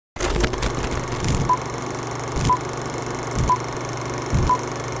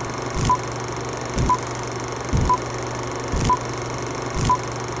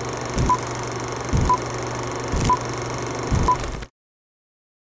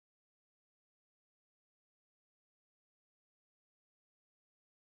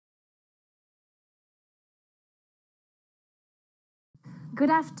Good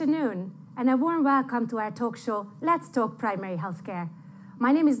afternoon, and a warm welcome to our talk show, Let's Talk Primary Healthcare.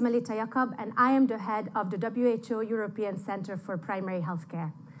 My name is Melitta Jakab, and I am the head of the WHO European Centre for Primary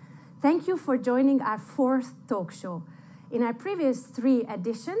Healthcare. Thank you for joining our fourth talk show. In our previous 3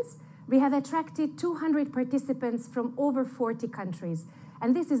 editions, we have attracted 200 participants from over 40 countries.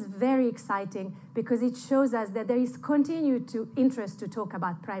 And this is very exciting because it shows us that there is continued interest to talk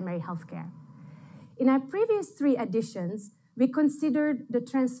about primary healthcare. In our previous 3 editions, we considered the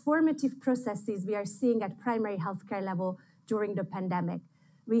transformative processes we are seeing at primary healthcare level during the pandemic.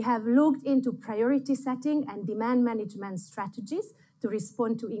 We have looked into priority setting and demand management strategies to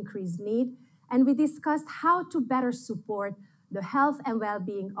respond to increased need, and we discussed how to better support the health and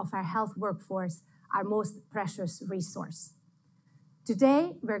well-being of our health workforce, our most precious resource.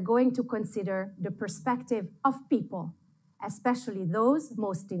 Today, we're going to consider the perspective of people, especially those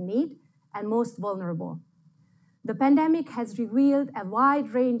most in need and most vulnerable. The pandemic has revealed a wide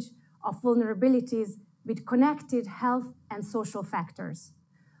range of vulnerabilities with connected health and social factors.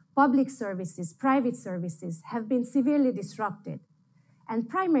 Public services, private services have been severely disrupted, and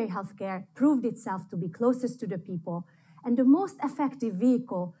primary healthcare proved itself to be closest to the people and the most effective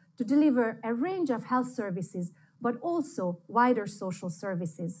vehicle to deliver a range of health services, but also wider social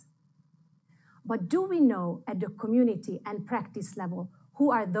services. But do we know at the community and practice level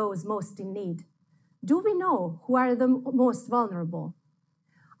who are those most in need? Do we know who are the most vulnerable?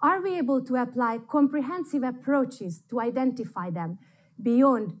 Are we able to apply comprehensive approaches to identify them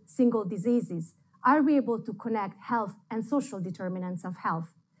beyond single diseases? Are we able to connect health and social determinants of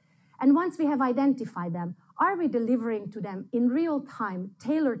health? And once we have identified them, are we delivering to them in real time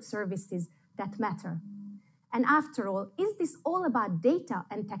tailored services that matter? And after all, is this all about data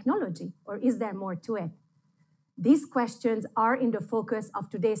and technology, or is there more to it? These questions are in the focus of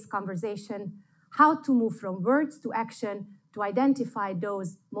today's conversation: how to move from words to action to identify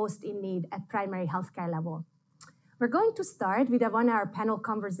those most in need at primary healthcare level. We're going to start with a 1-hour panel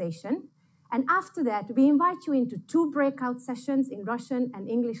conversation, and after that, we invite you into 2 breakout sessions in Russian and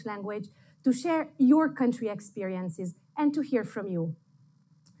English language to share your country experiences and to hear from you.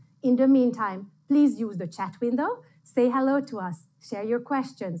 In the meantime, please use the chat window, say hello to us, share your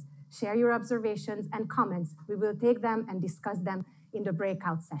questions, share your observations and comments. We will take them and discuss them in the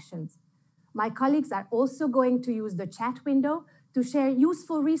breakout sessions. My colleagues are also going to use the chat window to share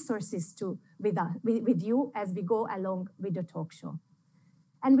useful resources with you as we go along with the talk show.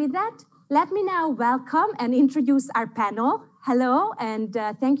 And with that, let me now welcome and introduce our panel. Hello, and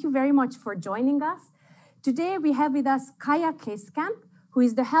thank you very much for joining us. Today we have with us Kasekamp, who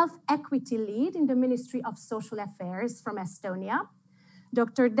is the Health Equity Lead in the Ministry of Social Affairs from Estonia.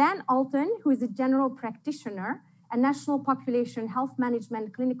 Dr. Dan Alton, who is a General Practitioner and National Population Health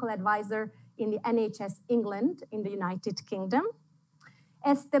Management Clinical Advisor in the NHS England in the United Kingdom.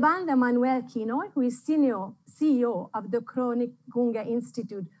 Esteban de Manuel Keenoy, who is CEO of the Kronikgune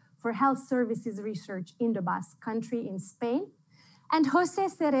Institute for Health Services Research in the Basque country in Spain. And José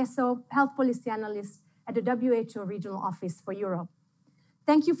Cerezo, Health Policy Analyst at the WHO Regional Office for Europe.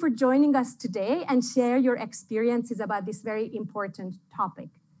 Thank you for joining us today and share your experiences about this very important topic.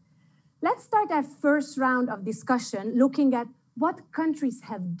 Let's start our first round of discussion looking at what countries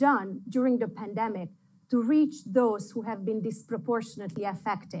have done during the pandemic to reach those who have been disproportionately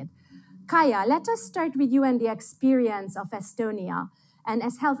affected. Kaija, let us start with you and the experience of Estonia. And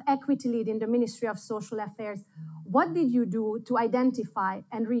as Health Equity Lead in the Ministry of Social Affairs, what did you do to identify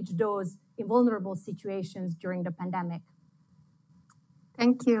and reach those in vulnerable situations during the pandemic?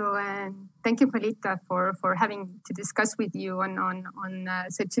 Thank you, and thank you, Melitta, for having to discuss with you on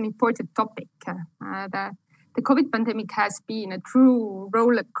such an important topic. The COVID pandemic has been a true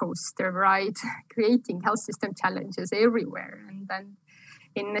roller coaster ride, creating health system challenges everywhere. And then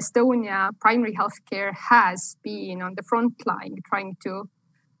in Estonia, primary healthcare has been on the front line, trying to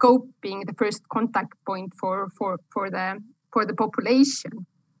being the first contact point for the population.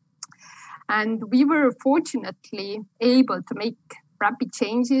 And we were fortunately able to make rapid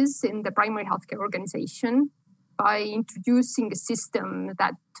changes in the primary healthcare organization by introducing a system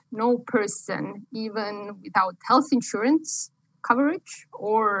that no person, even without health insurance coverage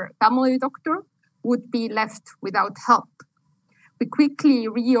or family doctor, would be left without help. We quickly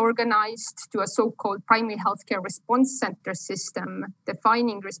reorganized to a so-called primary healthcare response center system,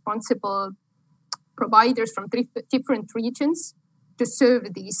 defining responsible providers from different regions to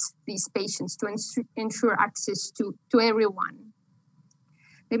serve these patients, to ensure access to everyone.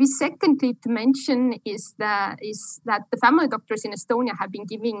 Maybe secondly to mention is that the family doctors in Estonia have been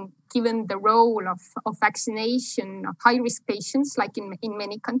given the role of vaccination of high-risk patients, like in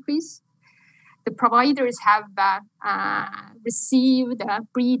many countries. the providers have received a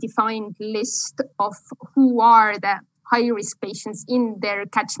predefined list of who are the high-risk patients in their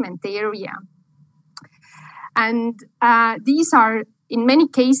catchment area. And these are, in many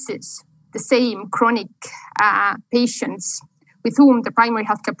cases, the same chronic patients with whom the primary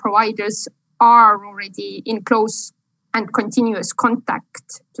healthcare providers are already in close and continuous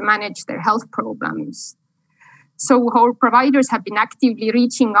contact to manage their health problems. So our providers have been actively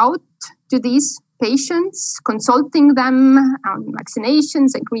reaching out to these patients, consulting them on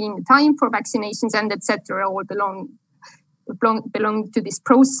vaccinations, agreeing the time for vaccinations, and etc. all belong to this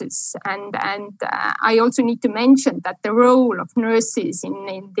process. And I also need to mention that the role of nurses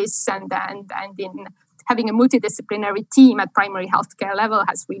in this and in having a multidisciplinary team at primary healthcare level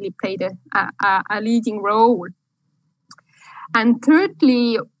has really played a leading role. And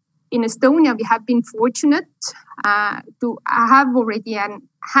thirdly, in Estonia, we have been fortunate to have already an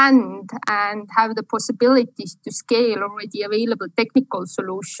hand and have the possibilities to scale already available technical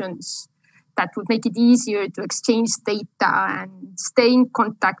solutions that would make it easier to exchange data and stay in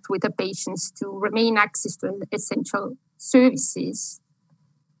contact with the patients to remain access to essential services.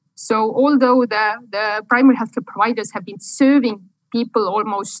 So although the primary healthcare providers have been serving people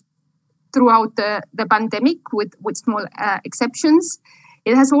almost throughout the pandemic with small exceptions,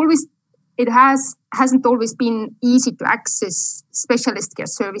 hasn't always been easy to access specialist care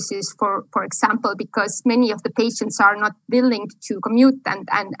services, for example, because many of the patients are not willing to commute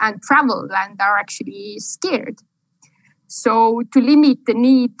and travel and are actually scared. So to limit the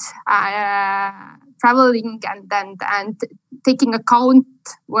need traveling and taking account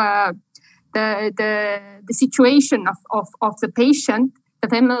the situation of the patient, the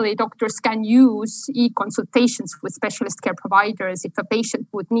family doctors can use e-consultations with specialist care providers if a patient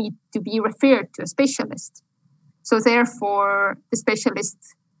would need to be referred to a specialist. So therefore, the specialist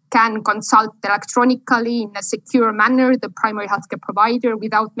can consult electronically in a secure manner the primary healthcare provider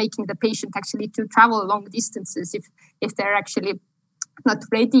without making the patient actually to travel long distances if they're actually not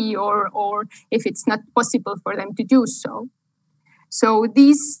ready or if it's not possible for them to do so. So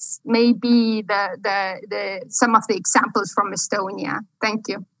these may be some of the examples from Estonia. Thank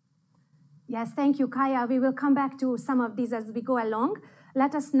you. Yes, thank you, Kaija. We will come back to some of these as we go along.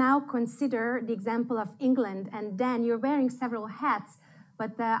 Let us now consider the example of England. And Dan, you're wearing several hats,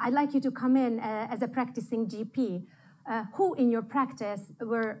 but I'd like you to come in as a practicing GP. Who in your practice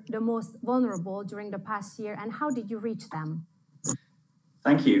were the most vulnerable during the past year, and how did you reach them?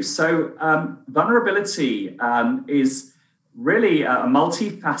 Thank you. So vulnerability is really a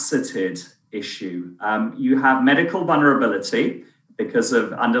multifaceted issue. You have medical vulnerability because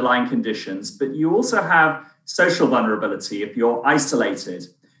of underlying conditions, but you also have social vulnerability if you're isolated.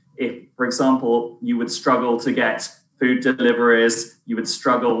 If, for example, you would struggle to get food deliveries, you would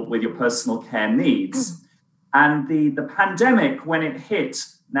struggle with your personal care needs. And the pandemic, when it hit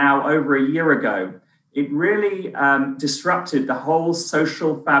now over a year ago, it really disrupted the whole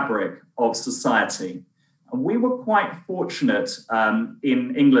social fabric of society. And we were quite fortunate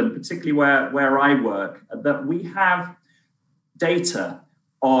in England, particularly where I work, that we have data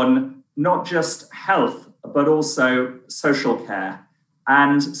on not just health, but also social care.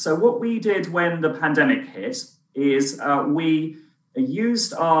 And so what we did when the pandemic hit is we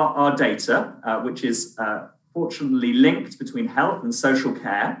used our data, which is fortunately linked between health and social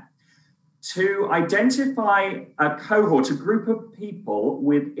care, to identify a cohort, a group of people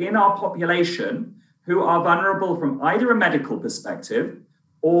within our population who are vulnerable from either a medical perspective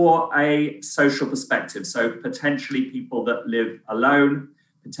or a social perspective. So potentially people that live alone,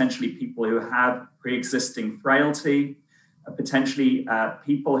 potentially people who have pre-existing frailty, potentially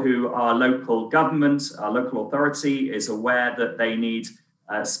people who our local government, our local authority is aware that they need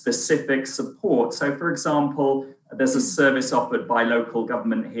specific support. So for example, there's a service offered by local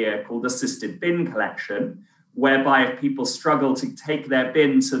government here called assisted bin collection, whereby if people struggle to take their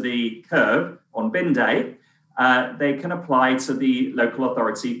bin to the curb on bin day, they can apply to the local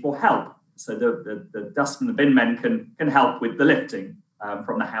authority for help. So the dustman and the bin men can help with the lifting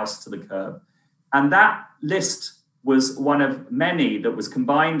from the house to the curb. And that list was one of many that was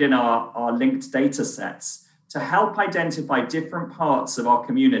combined in our linked data sets to help identify different parts of our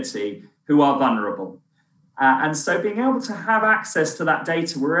community who are vulnerable. And so being able to have access to that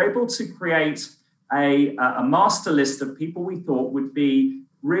data, we're able to create a master list of people we thought would be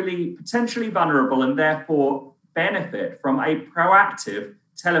really potentially vulnerable and therefore benefit from a proactive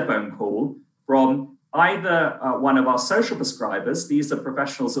telephone call from either one of our social prescribers. These are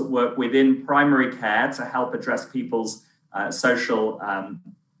professionals that work within primary care to help address people's social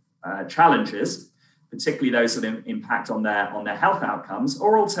challenges. particularly those that impact on their health outcomes,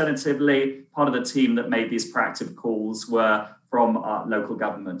 or alternatively, part of the team that made these proactive calls were from our local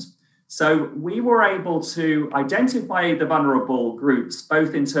government. So we were able to identify the vulnerable groups,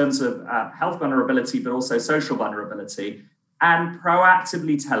 both in terms of health vulnerability, but also social vulnerability, and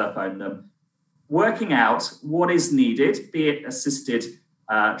proactively telephone them, working out what is needed, be it assisted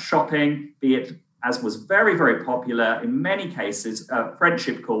shopping, be it, as was very, very popular in many cases,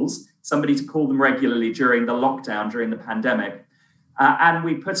 friendship calls, somebody to call them regularly during the lockdown, during the pandemic. And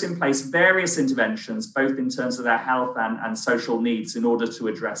we put in place various interventions, both in terms of their health and social needs in order to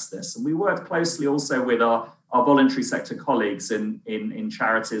address this. And we worked closely also with our voluntary sector colleagues in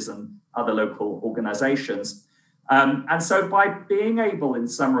charities and other local organizations. And so by being able, in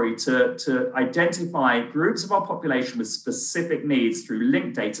summary, to identify groups of our population with specific needs through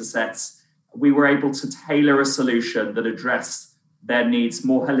linked data sets, we were able to tailor a solution that addressed their needs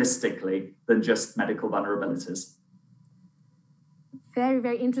more holistically than just medical vulnerabilities. Very,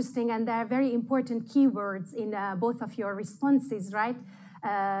 very interesting, and there are very important keywords in both of your responses, right?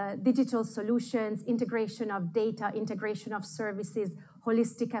 Digital solutions, integration of data, integration of services,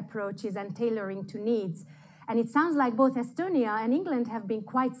 holistic approaches, and tailoring to needs. And it sounds like both Estonia and England have been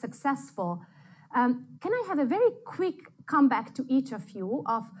quite successful. Can I have a very quick comeback to each of you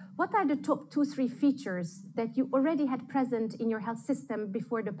of what are the top 2-3 features that you already had present in your health system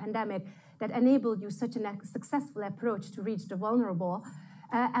before the pandemic that enabled you such a successful approach to reach the vulnerable?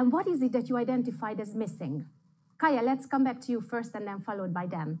 And what is it that you identified as missing? Kaija, let's come back to you first and then followed by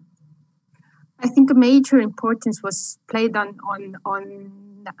Dan. I think a major importance was played on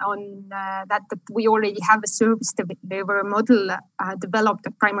that we already have a service delivery model developed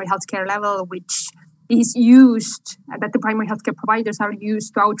at primary healthcare level, which is used, that the primary healthcare providers are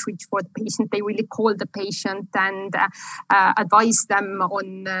used to outreach for the patient. They really call the patient and advise them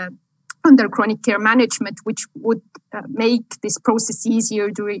on their chronic care management, which would make this process easier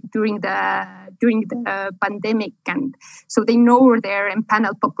during the pandemic. And so they know their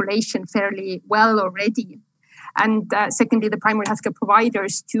empaneled population fairly well already. And secondly, the primary healthcare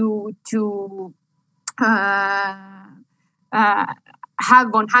providers to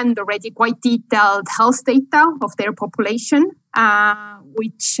have on hand already quite detailed health data of their population,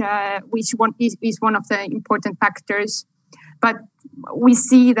 which is one of the important factors. But we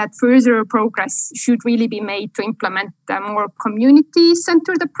see that further progress should really be made to implement a more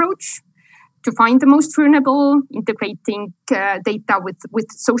community-centered approach to find the most vulnerable, integrating data with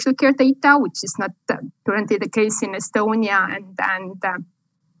social care data, which is not currently the case in Estonia. And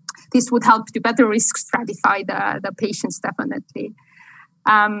this would help to better risk stratify the patients, definitely.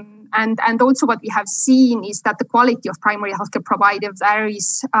 And also what we have seen is that the quality of primary healthcare providers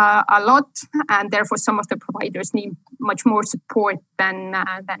varies a lot, and therefore some of the providers need much more support than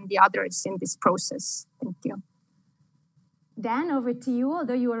the others in this process. Thank you. Dan, over to you,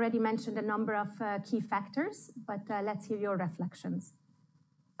 although you already mentioned a number of key factors, but let's hear your reflections.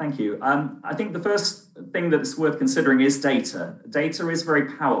 Thank you. I think the first thing that's worth considering is data. Data is very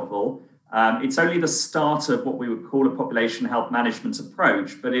powerful. It's only the start of what we would call a population health management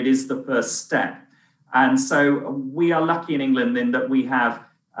approach, but it is the first step. And so we are lucky in England in that we have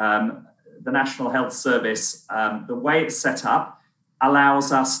the National Health Service. The way it's set up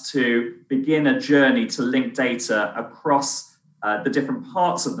allows us to begin a journey to link data across the different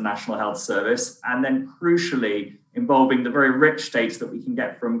parts of the National Health Service, and then crucially involving the very rich data that we can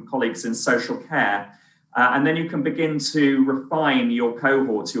get from colleagues in social care. And then you can begin to refine your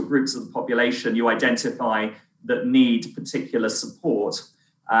cohorts, your groups of the population you identify that need particular support.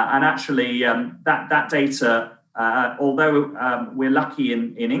 And actually, that data, although we're lucky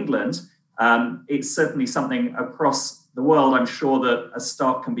in England, it's certainly something across the world. I'm sure that a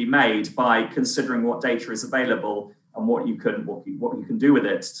start can be made by considering what data is available and what you can do with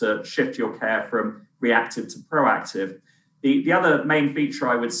it to shift your care from reactive to proactive. The other main feature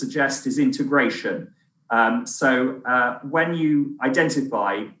I would suggest is integration. So when you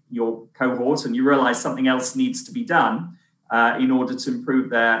identify your cohort and you realize something else needs to be done in order to improve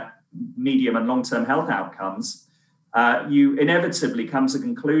their medium and long-term health outcomes, you inevitably come to the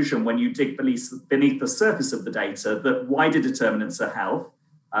conclusion when you dig beneath the surface of the data that wider determinants of health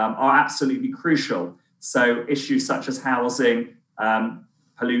are absolutely crucial. So issues such as housing,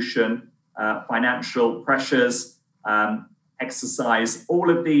 pollution, financial pressures, exercise, all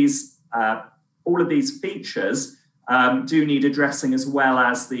of these features do need addressing, as well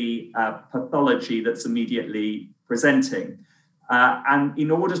as the pathology that's immediately presenting. And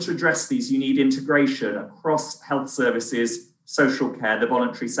in order to address these, you need integration across health services, social care, the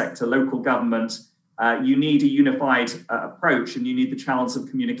voluntary sector, local government, you need a unified approach, and you need the channels of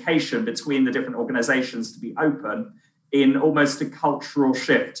communication between the different organizations to be open in almost a cultural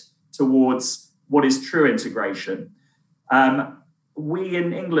shift towards what is true integration. We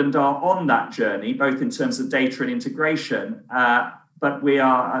in England are on that journey, both in terms of data and integration, but we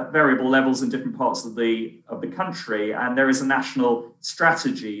are at variable levels in different parts of the country, and there is a national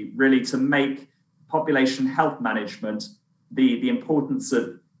strategy really to make population health management the importance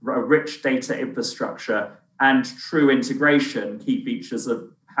of a rich data infrastructure and true integration key features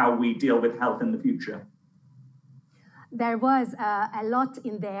of how we deal with health in the future. There was a lot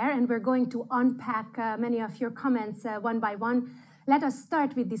in there, and we're going to unpack many of your comments one by one. Let us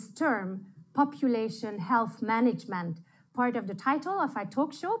start with this term, population health management, part of the title of our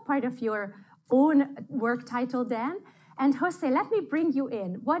talk show, part of your own work title, Dan. And José, let me bring you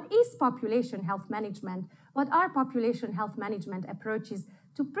in. What is population health management? What are population health management approaches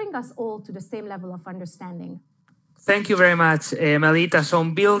to bring us all to the same level of understanding? Thank you very much, Melitta. So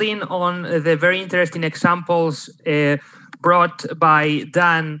I'm building on the very interesting examples brought by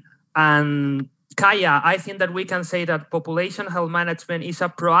Dan and Kaija, I think that we can say that population health management is a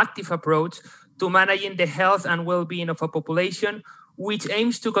proactive approach to managing the health and well-being of a population, which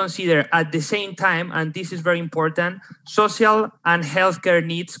aims to consider at the same time, and this is very important, social and healthcare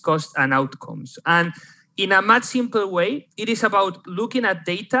needs, costs, and outcomes. And in a much simpler way, it is about looking at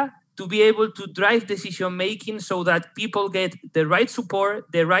data to be able to drive decision-making so that people get the right support,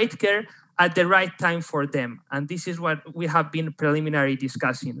 the right care, at the right time for them. And this is what we have been preliminarily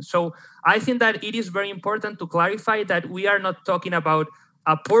discussing. So I think that it is very important to clarify that we are not talking about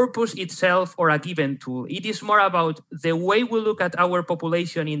a purpose itself or a given tool. It is more about the way we look at our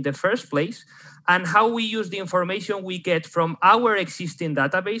population in the first place and how we use the information we get from our existing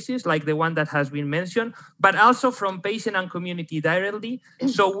databases, like the one that has been mentioned, but also from patient and community directly,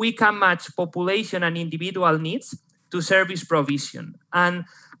 so we can match population and individual needs to service provision. And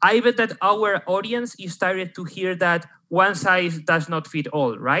I bet that our audience is tired to hear that one size does not fit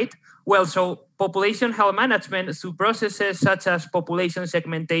all, right? Well, so population health management through processes such as population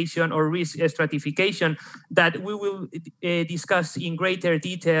segmentation or risk stratification that we will discuss in greater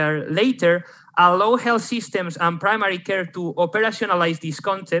detail later, allow health systems and primary care to operationalize this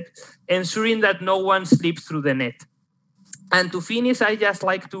concept, ensuring that no one slips through the net. And to finish, I just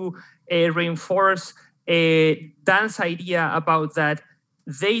like to reinforce Dan's idea about that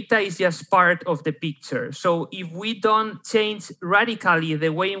data is just part of the picture. So if we don't change radically the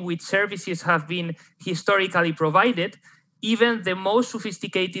way in which services have been historically provided, even the most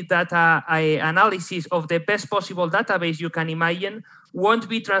sophisticated data analysis of the best possible database you can imagine won't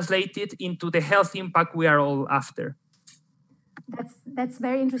be translated into the health impact we are all after. That's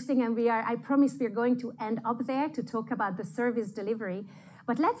very interesting, and I promise we're going to end up there to talk about the service delivery.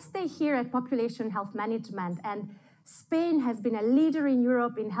 But let's stay here at population health management. And Spain has been a leader in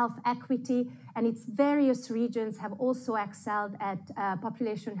Europe in health equity, and its various regions have also excelled at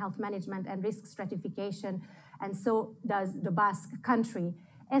population health management and risk stratification, and so does the Basque country.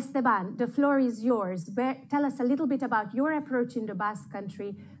 Esteban, the floor is yours. Tell us a little bit about your approach in the Basque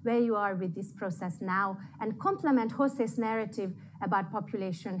country, where you are with this process now, and complement José's narrative about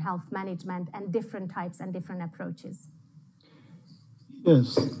population health management and different types and different approaches.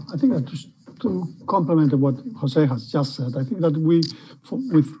 Yes, I think that to complement what José has just said, I think that with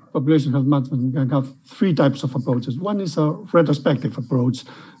population health management, we can have three types of approaches. One is a retrospective approach,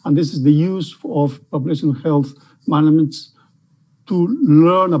 and this is the use of population health management to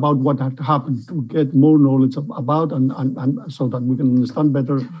learn about what had happened, to get more knowledge about, and so that we can understand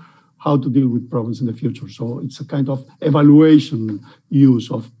better how to deal with problems in the future. So it's a kind of evaluation use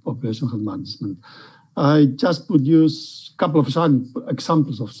of population health management. I just would use a couple of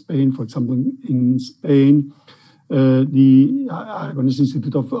examples of Spain. For example, in Spain, the Aragonese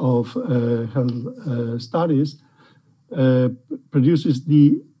Institute of Health Studies produces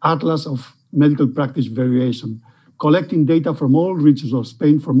the Atlas of Medical Practice Variation, collecting data from all regions of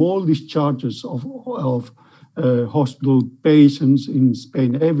Spain, from all discharges of hospital patients in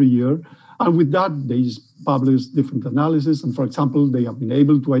Spain every year. And with that, they publish different analyses. And for example, they have been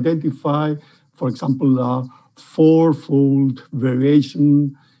able to identify, for example, a four-fold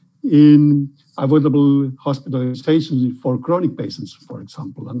variation in avoidable hospitalizations for chronic patients, for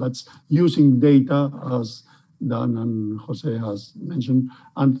example. And that's using data, as Dan and José has mentioned,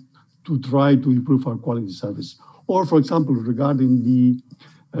 and to try to improve our quality service. Or, for example, regarding the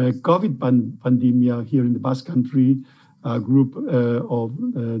COVID pandemic here in the Basque Country, a group of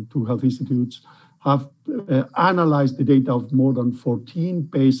two health institutes have analyzed the data of more than 14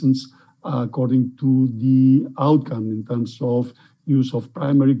 patients according to the outcome in terms of use of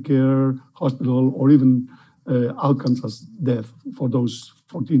primary care, hospital, or even outcomes as death for those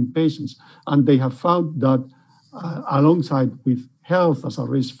 14 patients. And they have found that alongside with health as a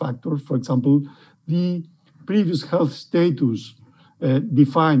risk factor, for example, the previous health status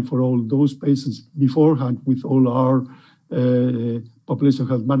defined for all those patients beforehand with all our population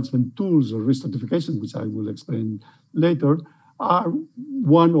health management tools or risk stratification, which I will explain later, are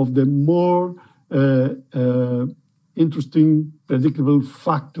one of the more interesting, predictable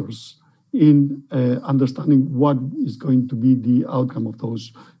factors in understanding what is going to be the outcome of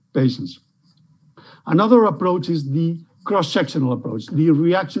those patients. Another approach is the cross-sectional approach, the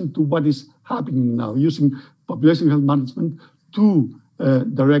reaction to what is happening now, using population health management to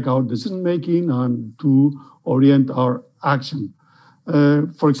direct our decision-making and to orient our action.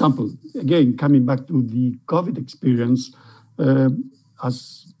 For example, again, coming back to the COVID experience,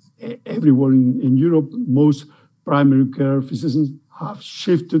 as everywhere in Europe, most primary care physicians have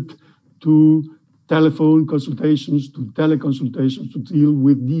shifted to telephone consultations, to teleconsultations to deal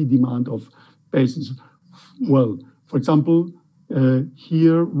with the demand of patients. Well, for example,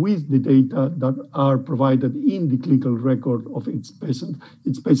 here with the data that are provided in the clinical record of each patient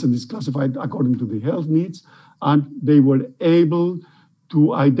is classified according to the health needs, and they were able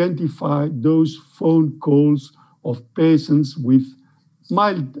to identify those phone calls of patients with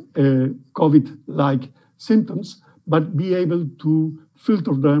mild COVID-like symptoms, but be able to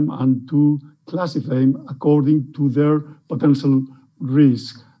filter them and to classify them according to their potential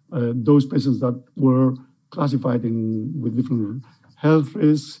risk. Those patients that were classified with different health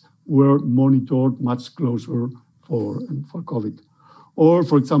risks were monitored much closer for COVID. Or,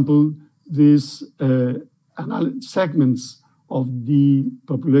 for example, these segments of the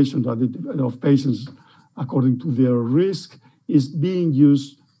population of patients according to their risk is being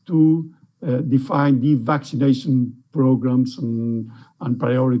used to define the vaccination programs and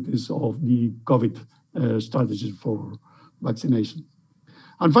priorities of the COVID strategies for vaccination.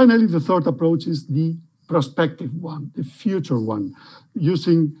 And finally, the third approach is the prospective one, the future one,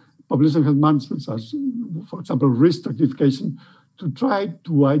 using population health management as, for example, risk stratification to try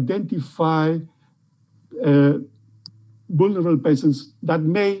to identify vulnerable patients that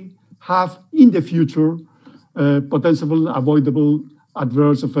may have in the future potential avoidable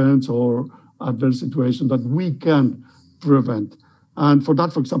adverse events or adverse situations that we can prevent. And for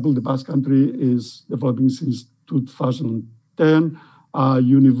that, for example, the Basque country is developing since 2010 a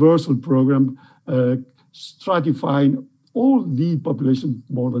universal program stratifying all the population,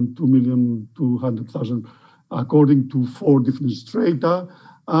 more than 2,200,000, according to 4 different strata.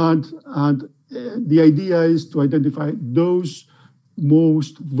 And the idea is to identify those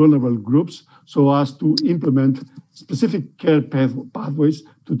most vulnerable groups so as to implement specific care pathways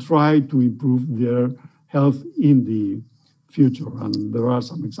to try to improve their health in the future. And there are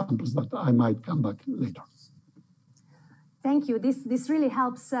some examples that I might come back later. Thank you. This really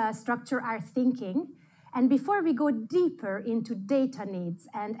helps structure our thinking. And before we go deeper into data needs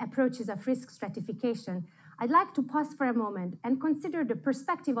and approaches of risk stratification, I'd like to pause for a moment and consider the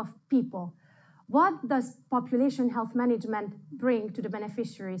perspective of people. What does population health management bring to the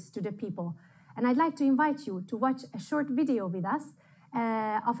beneficiaries, to the people? And I'd like to invite you to watch a short video with us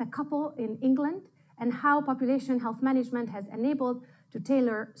of a couple in England and how population health management has enabled to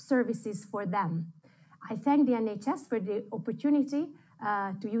tailor services for them. I thank the NHS for the opportunity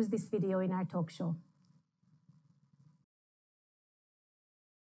to use this video in our talk show.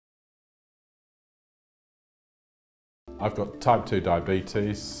 I've got type 2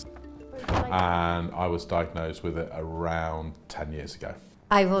 diabetes and I was diagnosed with it around 10 years ago.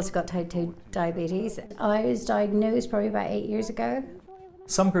 I've also got type 2 diabetes. I was diagnosed probably about 8 years ago.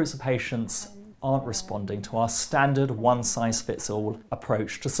 Some groups of patients aren't responding to our standard one-size-fits-all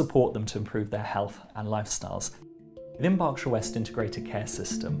approach to support them to improve their health and lifestyles. Within Berkshire West Integrated Care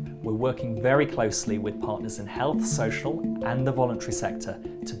System, we're working very closely with partners in health, social and the voluntary sector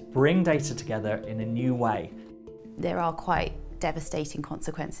to bring data together in a new way. There are quite devastating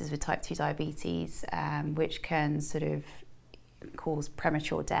consequences with type 2 diabetes, which can sort of cause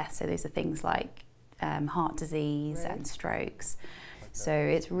premature death. So those are things like heart disease and strokes. So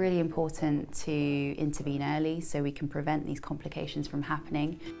it's really important to intervene early so we can prevent these complications from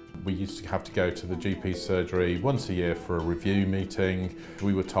happening. We used to have to go to the GP surgery once a year for a review meeting.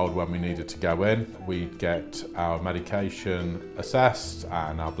 We were told when we needed to go in. We'd get our medication assessed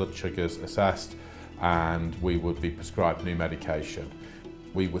and our blood sugars assessed, and we would be prescribed new medication.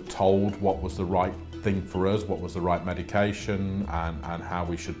 We were told what was the right thing for us, what was the right medication and how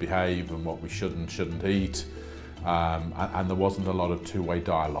we should behave and what we should and shouldn't eat. and there wasn't a lot of two-way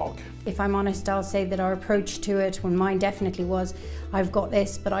dialogue. If I'm honest, I'll say that our approach to it, when mine definitely was, I've got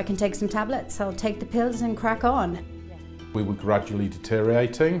this, but I can take some tablets, I'll take the pills and crack on. We were gradually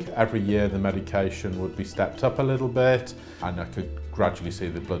deteriorating. Every year the medication would be stepped up a little bit, and I could gradually see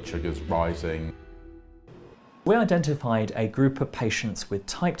the blood sugars rising. We identified a group of patients with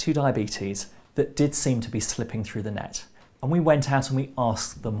type 2 diabetes that did seem to be slipping through the net, and we went out and we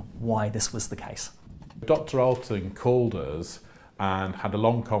asked them why this was the case. Dr. Alton called us and had a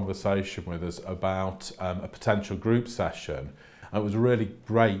long conversation with us about a potential group session. And it was really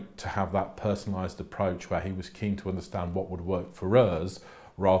great to have that personalised approach where he was keen to understand what would work for us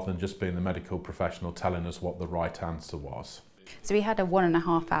rather than just being the medical professional telling us what the right answer was. So we had a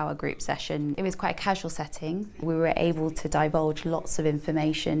 1.5 hour group session. It was quite a casual setting. We were able to divulge lots of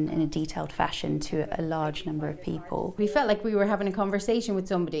information in a detailed fashion to a large number of people. We felt like we were having a conversation with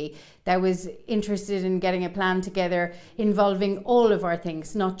somebody that was interested in getting a plan together involving all of our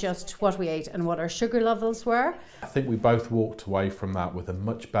things, not just what we ate and what our sugar levels were. I think we both walked away from that with a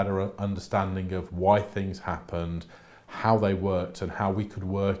much better understanding of why things happened, how they worked, and how we could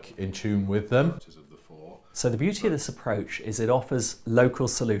work in tune with them. So the beauty of this approach is it offers local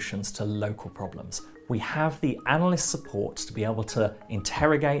solutions to local problems. We have the analyst support to be able to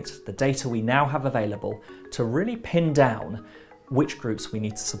interrogate the data we now have available to really pin down which groups we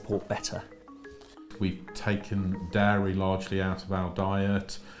need to support better. We've taken dairy largely out of our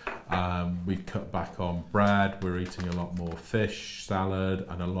diet. We've cut back on bread. We're eating a lot more fish, salad,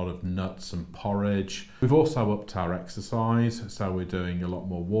 and a lot of nuts and porridge. We've also upped our exercise, so we're doing a lot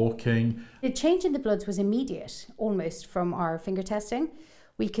more walking. The change in the bloods was immediate, almost from our finger testing.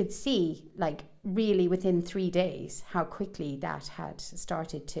 We could see, like, really within 3 days, how quickly that had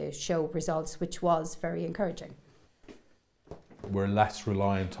started to show results, which was very encouraging. We're less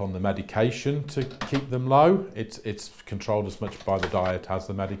reliant on the medication to keep them low. It's controlled as much by the diet as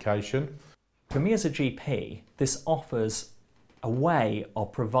the medication. For me as a GP, this offers a way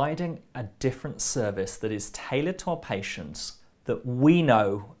of providing a different service that is tailored to our patients that we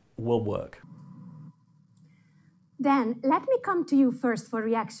know will work. Dan, let me come to you first for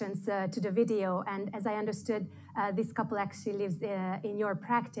reactions to the video. And as I understood, this couple actually lives in your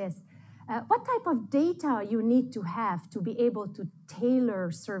practice. What type of data you need to have to be able to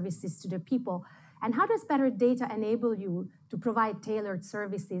tailor services to the people? And how does better data enable you to provide tailored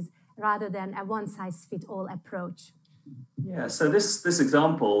services rather than a one-size-fits-all approach? Yeah, so this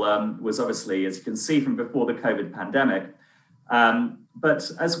example was obviously, as you can see, from before the COVID pandemic.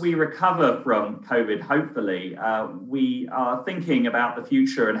 But as we recover from COVID, hopefully, we are thinking about the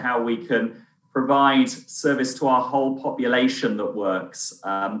future and how we can provide service to our whole population that works,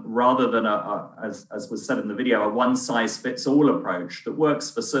 rather than, as was said in the video, a one-size-fits-all approach that works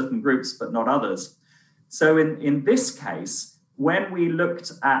for certain groups but not others. So in this case, when we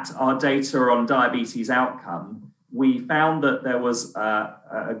looked at our data on diabetes outcome, we found that there was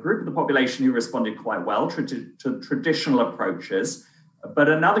a group of the population who responded quite well to traditional approaches, but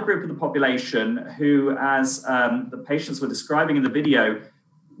another group of the population who, as the patients were describing in the video,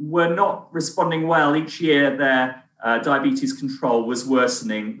 were not responding well. Each year, their diabetes control was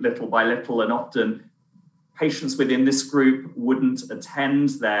worsening little by little, and often patients within this group wouldn't attend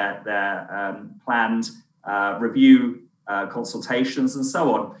their planned review consultations and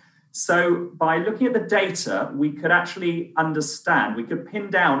so on. So by looking at the data, we could actually understand, we could pin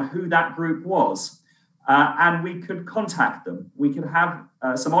down who that group was, and we could contact them. We could have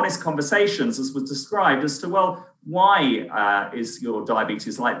some honest conversations, as was described, as to, well, why is your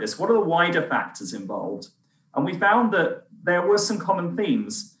diabetes like this? What are the wider factors involved? And we found that there were some common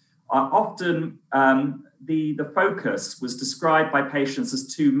themes. Often the focus was described by patients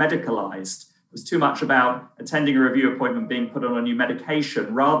as too medicalized. It was too much about attending a review appointment, being put on a new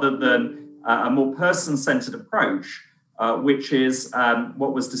medication, rather than a more person-centered approach, which is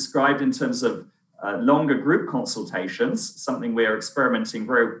what was described in terms of longer group consultations, something we are experimenting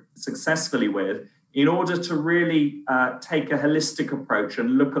very successfully with, in order to really take a holistic approach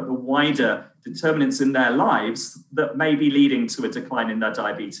and look at the wider determinants in their lives that may be leading to a decline in their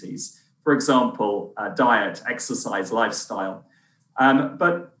diabetes. For example, diet, exercise, lifestyle.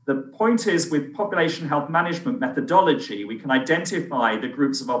 But the point is, with population health management methodology, we can identify the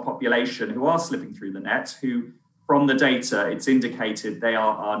groups of our population who are slipping through the net, who, from the data, it's indicated they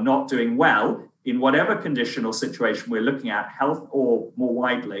are not doing well in whatever condition or situation we're looking at, health or more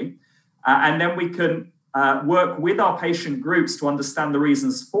widely. And then we can work with our patient groups to understand the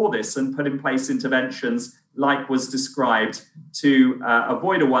reasons for this and put in place interventions like was described to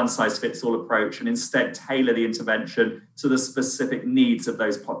avoid a one-size-fits-all approach and instead tailor the intervention to the specific needs of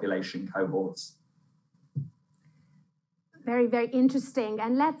those population cohorts. Very, very interesting.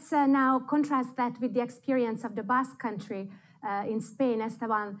 And let's now contrast that with the experience of the Basque country in Spain.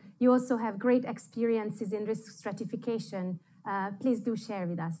 Esteban, you also have great experiences in risk stratification. Please do share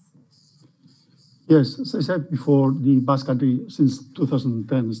with us. Yes, as I said before, the Basque country since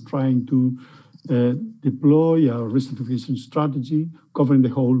 2010 is trying to deploy a risk stratification strategy covering the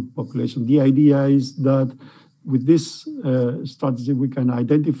whole population. The idea is that with this strategy, we can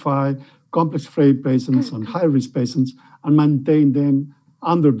identify complex frail patients and high-risk patients and maintain them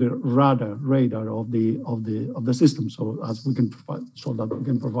under the radar of the system, so that we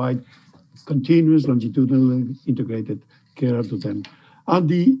can provide continuous, longitudinal, integrated care to them. And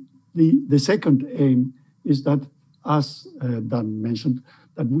the second aim is that, as Dan mentioned,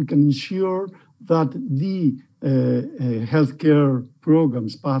 that we can ensure that the healthcare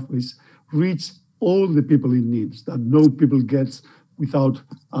programs, pathways, reach all the people in need, that no people gets without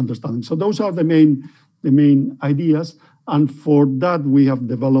understanding. So those are the main ideas. And for that, we have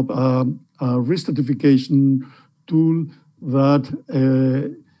developed a risk stratification tool that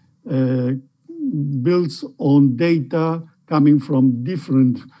builds on data coming from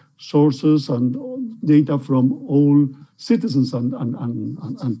different sources and data from all citizens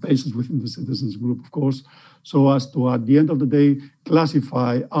and patients within the citizens group, of course, so as to, at the end of the day,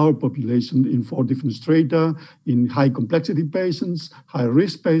 classify our population in 4 different strata, in high complexity patients, high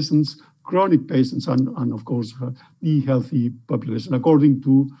risk patients, chronic patients, and of course, the healthy population, according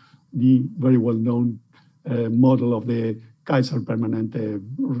to the very well-known model of the Kaija permanent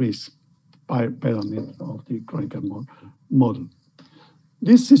risk pyramid of the Kronikgune model.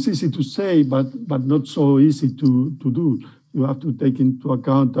 This is easy to say, but not so easy to do. You have to take into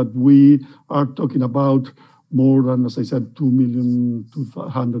account that we are talking about more than, as I said,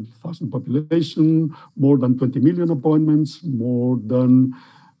 2,200,000 population, more than 20 million appointments, more than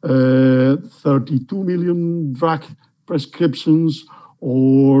 32 million drug prescriptions,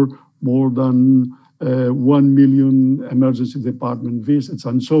 or more than 1 million emergency department visits,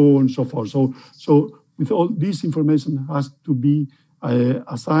 and so on and so forth. So with all this information has to be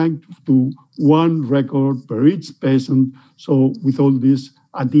assigned to one record per each patient. So with all this,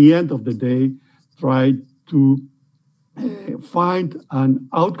 at the end of the day, try to find an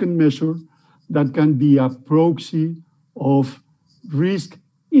outcome measure that can be a proxy of risk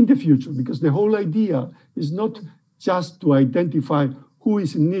in the future, because the whole idea is not just to identify who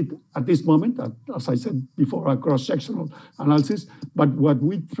is in need at this moment, as I said before, a cross-sectional analysis, but what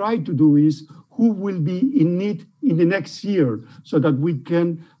we try to do is who will be in need in the next year, so that we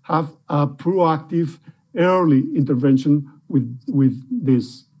can have a proactive early intervention with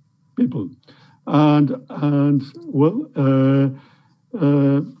these people. And well,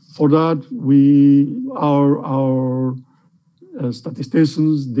 for that, our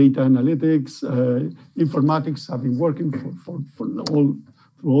statisticians, data analytics, informatics have been working through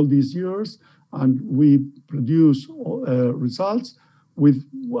all these years, and we produce results with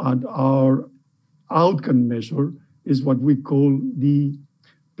what our outcome measure is what we call the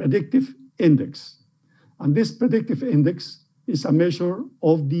predictive index. And this predictive index is a measure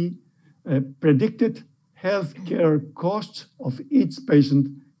of the predicted healthcare costs of each patient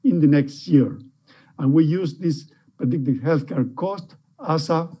in the next year. And we use this predicted healthcare cost as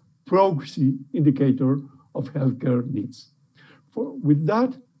a proxy indicator of healthcare needs. With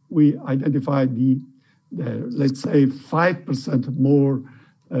that, we identify the let's say 5% more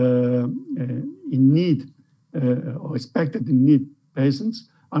in need or expected in need patients.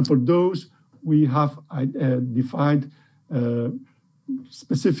 And for those, we have defined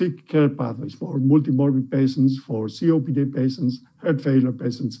specific care pathways for multimorbid patients, for COPD patients, heart failure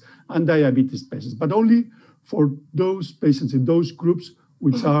patients, and diabetes patients, but only for those patients in those groups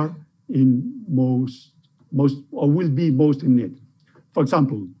which are in most or will be most in need. For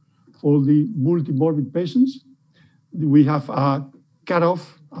example, for the multimorbid patients, we have a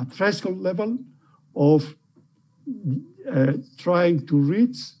cutoff, a threshold level of trying to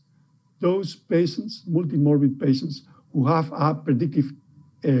reach those patients, multimorbid patients, who have a predictive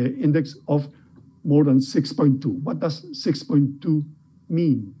index of more than 6.2. What does 6.2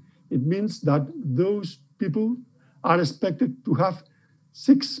 mean? It means that those people are expected to have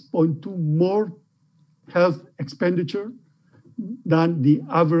 6.2 more health expenditure than the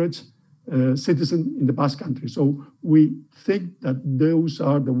average citizen in the Basque country. So we think that those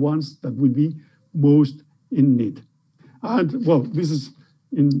are the ones that will be most in need. And well, this is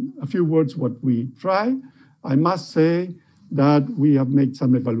in a few words what we try. I must say that we have made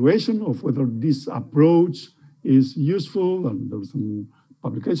some evaluation of whether this approach is useful, and there are some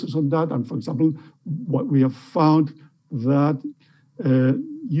publications on that. And for example, what we have found that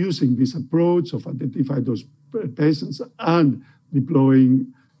using this approach of identify those patients and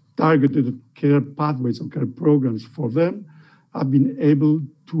deploying targeted care pathways or care programs for them, have been able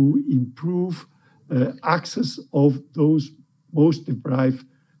to improve access of those most deprived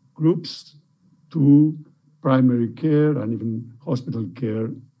groups to primary care and even hospital care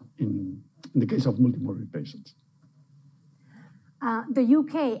in the case of multimorbid patients. The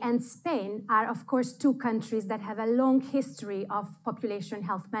UK and Spain are, of course, two countries that have a long history of population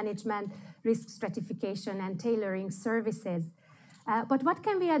health management, risk stratification, and tailoring services. But what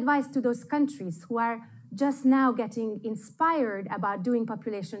can we advise to those countries who are just now getting inspired about doing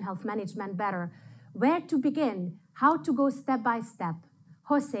population health management better? Where to begin? How to go step by step?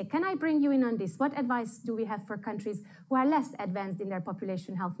 José, can I bring you in on this? What advice do we have for countries who are less advanced in their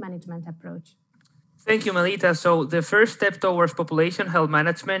population health management approach? Thank you, Melitta. So the first step towards population health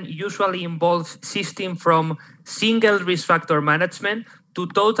management usually involves shifting from single risk factor management to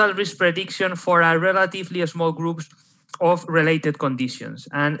total risk prediction for a relatively small groups of related conditions.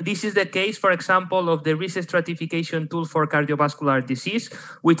 And this is the case, for example, of the risk stratification tool for cardiovascular disease,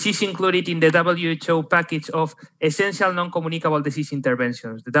 which is included in the WHO package of essential non-communicable disease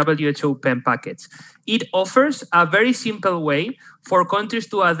interventions, the WHO PEM package. It offers a very simple way for countries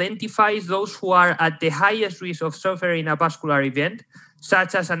to identify those who are at the highest risk of suffering a vascular event,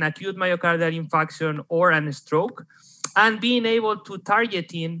 such as an acute myocardial infarction or a stroke, and being able to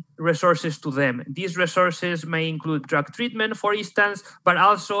target in resources to them. These resources may include drug treatment, for instance, but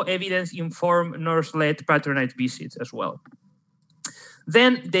also evidence-informed nurse-led patronage visits as well.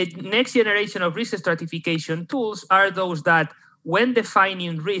 Then the next generation of risk stratification tools are those that, when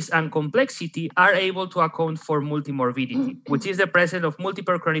defining risk and complexity, are able to account for multimorbidity, which is the presence of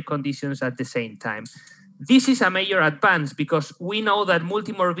multiple chronic conditions at the same time. This is a major advance because we know that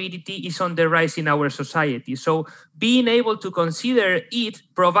multimorbidity is on the rise in our society. So being able to consider it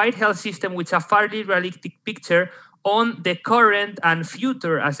provide health system with a fairly realistic picture on the current and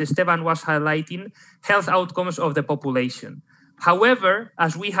future, as Esteban was highlighting, health outcomes of the population. However,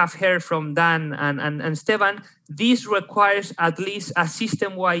 as we have heard from Dan and Esteban, this requires at least a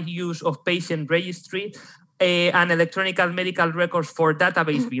system-wide use of patient registry and electronic medical records for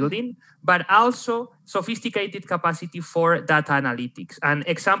database building, but also sophisticated capacity for data analytics. An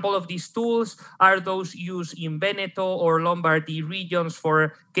example of these tools are those used in Veneto or Lombardy regions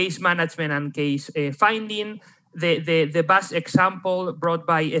for case management and case finding, the Basque example brought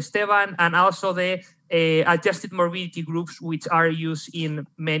by Esteban, and also the adjusted morbidity groups, which are used in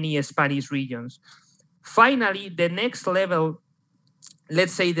many Spanish regions. Finally, the next level,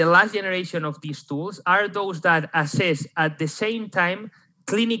 let's say the last generation of these tools, are those that assess at the same time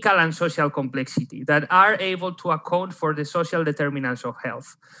clinical and social complexity, that are able to account for the social determinants of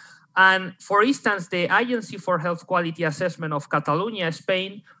health. And for instance, the Agency for Health Quality Assessment of Catalonia,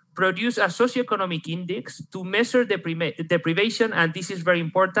 Spain, produced a socioeconomic index to measure deprivation, and this is very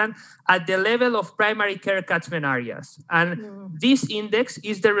important, at the level of primary care catchment areas. And this index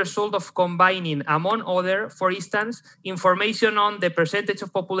is the result of combining, among other, for instance, information on the percentage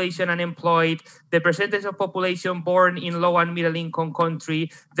of population unemployed, the percentage of population born in low and middle income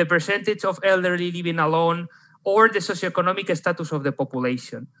country, the percentage of elderly living alone, or the socioeconomic status of the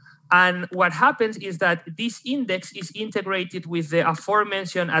population. And what happens is that this index is integrated with the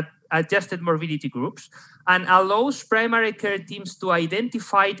aforementioned adjusted morbidity groups and allows primary care teams to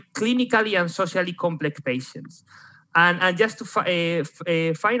identify clinically and socially complex patients. And just to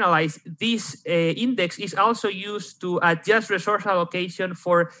finalize, this index is also used to adjust resource allocation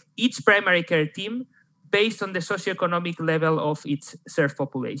for each primary care team based on the socioeconomic level of its served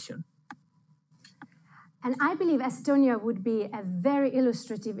population. And I believe Estonia would be a very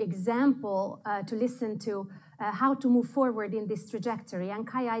illustrative example to listen to how to move forward in this trajectory. And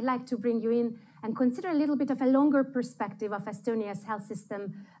Kaija, I'd like to bring you in and consider a little bit of a longer perspective of Estonia's health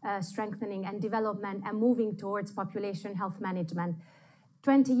system strengthening and development and moving towards population health management.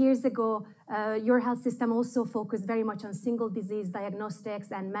 20 years ago, your health system also focused very much on single disease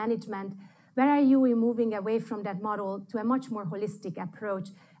diagnostics and management. Where are you in moving away from that model to a much more holistic approach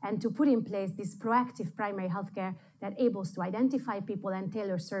and to put in place this proactive primary healthcare that enables to identify people and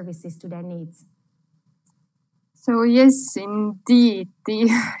tailor services to their needs? So yes, indeed, the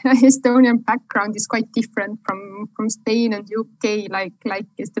Estonian background is quite different from Spain and UK, like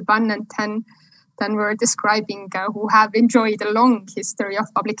Esteban and Tan were describing, who have enjoyed a long history of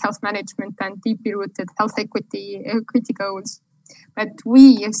public health management and deeply rooted health equity goals. But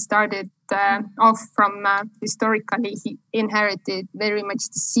we started off from historically inherited very much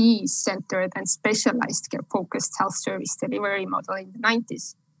disease-centered and specialized care-focused health service delivery model in the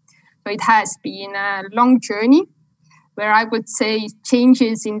 90s. So it has been a long journey, where I would say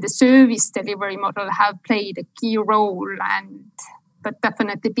changes in the service delivery model have played a key role, but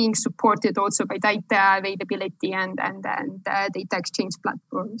definitely being supported also by data availability and data exchange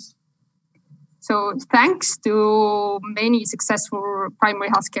platforms. So thanks to many successful primary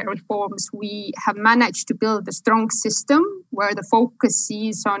healthcare reforms, we have managed to build a strong system where the focus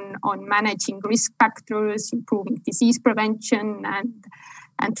is on managing risk factors, improving disease prevention,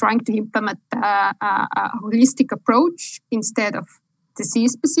 and trying to implement a holistic approach instead of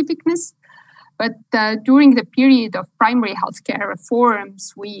disease specificness. But during the period of primary healthcare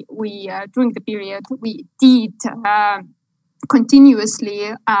reforms, we did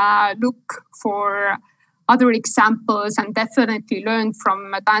continuously look for other examples and definitely learn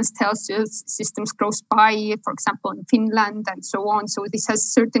from advanced health systems close by, for example, in Finland and so on. So this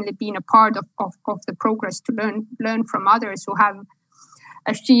has certainly been a part of the progress to learn from others who have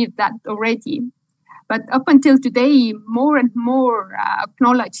achieved that already. But up until today, more and more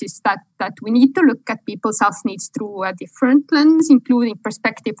acknowledges that we need to look at people's health needs through a different lens, including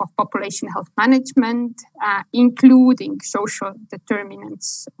perspective of population health management, including social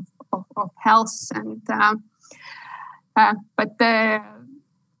determinants of health.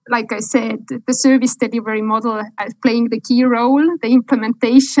 Like I said, the service delivery model is playing the key role. The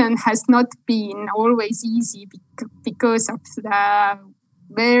implementation has not been always easy because of the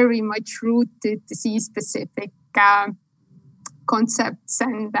very much rooted disease-specific concepts,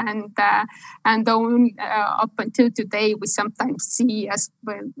 and only, up until today, we sometimes see as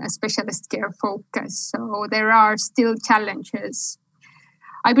well a specialist care focus. So there are still challenges.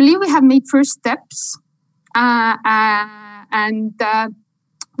 I believe we have made first steps, and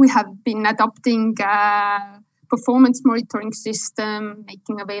we have been adopting performance monitoring system,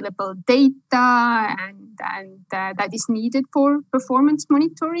 making available data, and that is needed for performance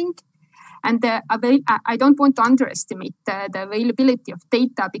monitoring. And I don't want to underestimate the availability of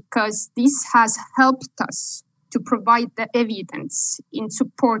data, because this has helped us to provide the evidence in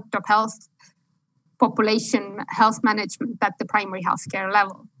support of population health management at the primary healthcare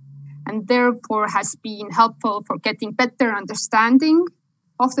level, and therefore has been helpful for getting better understanding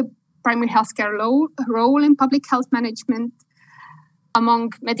of the primary healthcare role in public health management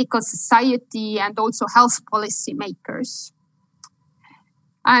among medical society and also health policy makers.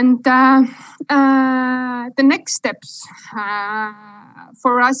 And the next steps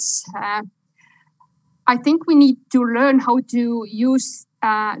for us, I think we need to learn how to use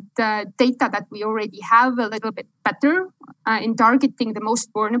the data that we already have a little bit better in targeting the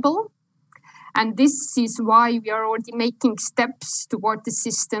most vulnerable. And this is why we are already making steps toward the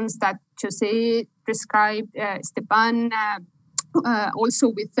systems that José described, Esteban,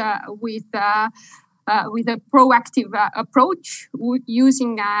 also with a proactive approach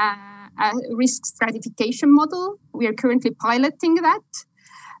using a risk stratification model. We are currently piloting that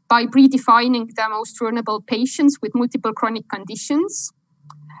by predefining the most vulnerable patients with multiple chronic conditions,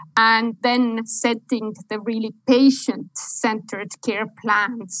 and then setting the really patient-centered care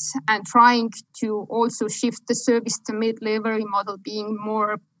plans and trying to also shift the service delivery model, being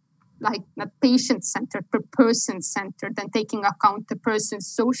more like not patient-centered, but person-centered, and taking account the person's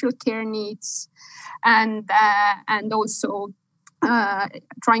social care needs, and also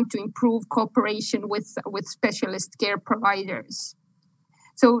trying to improve cooperation with specialist care providers.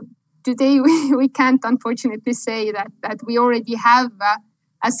 So today we can't unfortunately say that we already have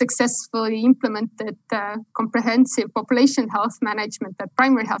a successfully implemented comprehensive population health management at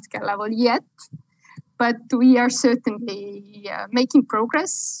primary healthcare level yet, but we are certainly making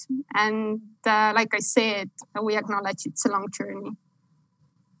progress. And like I said, we acknowledge it's a long journey.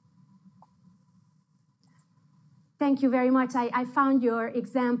 Thank you very much. I found your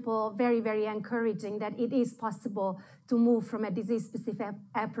example very, very encouraging, that it is possible to move from a disease-specific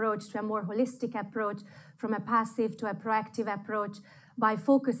approach to a more holistic approach, from a passive to a proactive approach, by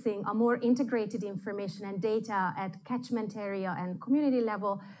focusing on more integrated information and data at catchment area and community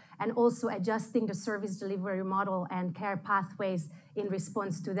level, and also adjusting the service delivery model and care pathways in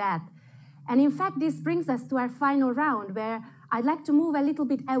response to that. And in fact, this brings us to our final round, where I'd like to move a little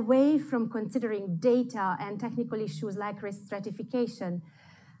bit away from considering data and technical issues like risk stratification.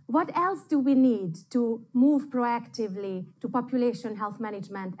 What else do we need to move proactively to population health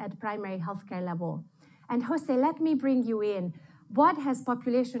management at primary healthcare level? And José, let me bring you in. What has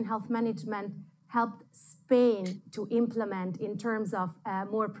population health management helped Spain to implement in terms of a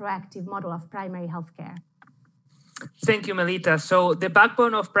more proactive model of primary healthcare? Thank you, Melitta. So the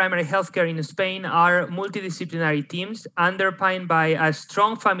backbone of primary healthcare in Spain are multidisciplinary teams underpinned by a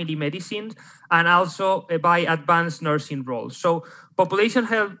strong family medicine and also by advanced nursing roles. So population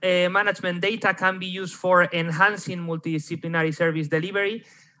health management data can be used for enhancing multidisciplinary service delivery,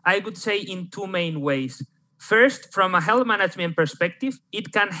 I would say, in two main ways. First, from a health management perspective,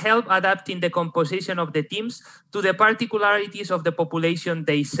 it can help adapting the composition of the teams to the particularities of the population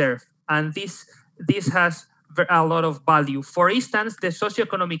they serve. And this has a lot of value. For instance, the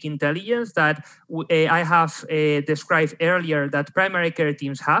socioeconomic intelligence that I have described earlier that primary care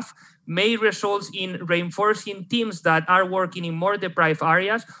teams have may result in reinforcing teams that are working in more deprived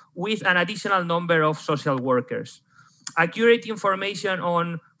areas with an additional number of social workers. Accurate information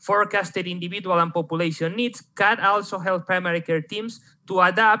on forecasted individual and population needs can also help primary care teams to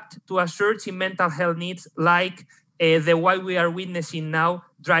adapt to a surge in mental health needs like the one we are witnessing now,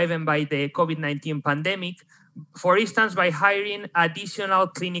 driven by the COVID-19 pandemic, for instance, by hiring additional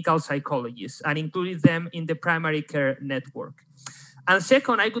clinical psychologists and including them in the primary care network. And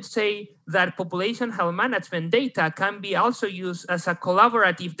second, I would say that population health management data can be also used as a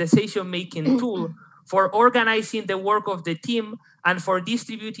collaborative decision-making tool for organizing the work of the team and for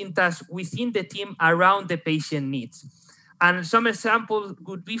distributing tasks within the team around the patient needs. And some examples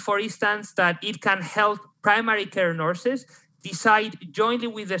would be, for instance, that it can help primary care nurses decide jointly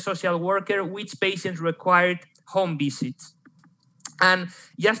with the social worker which patients required home visits. And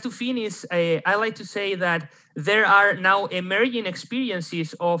just to finish, I like to say that there are now emerging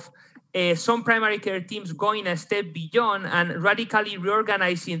experiences of some primary care teams going a step beyond and radically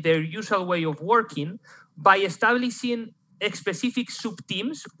reorganizing their usual way of working by establishing specific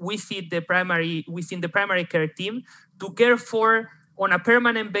sub-teams within the primary care team to care for, on a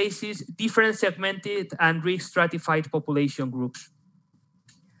permanent basis, different segmented and risk-stratified population groups.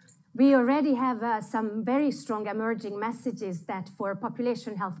 We already have some very strong emerging messages that for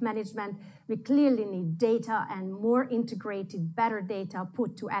population health management, we clearly need data and more integrated, better data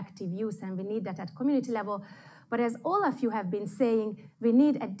put to active use, and we need that at community level. But as all of you have been saying, we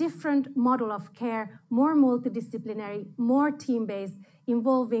need a different model of care, more multidisciplinary, more team-based,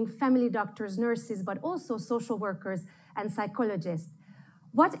 involving family doctors, nurses, but also social workers and psychologists.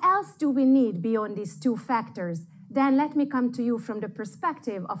 What else do we need beyond these two factors? Then let me come to you from the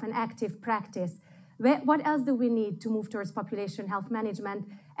perspective of an active practice. What else do we need to move towards population health management?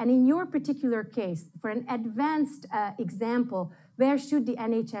 And in your particular case, for an advanced example, where should the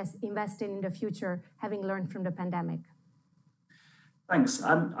NHS invest in the future, having learned from the pandemic? Thanks.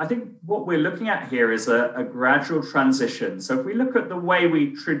 I think what we're looking at here is a gradual transition. So if we look at the way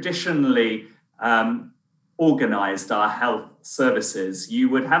we traditionally organized our health services, you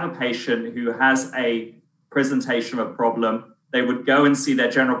would have a patient who has a presentation of a problem. They would go and see their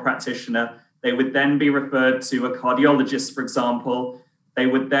general practitioner. They would then be referred to a cardiologist, for example. They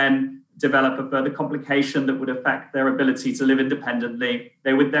would then develop a further complication that would affect their ability to live independently.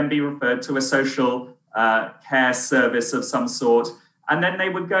 They would then be referred to a social care service of some sort. And then they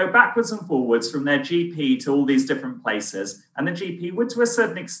would go backwards and forwards from their GP to all these different places. And the GP would, to a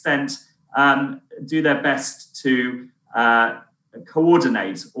certain extent, do their best to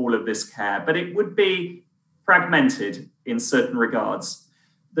coordinate all of this care. But it would be fragmented in certain regards.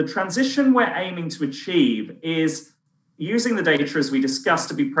 The transition we're aiming to achieve is using the data, as we discussed,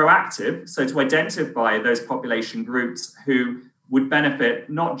 to be proactive, so to identify those population groups who would benefit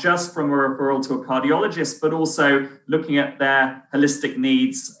not just from a referral to a cardiologist, but also looking at their holistic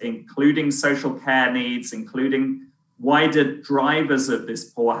needs, including social care needs, including wider drivers of this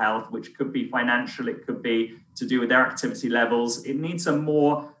poor health, which could be financial, it could be to do with their activity levels. It needs a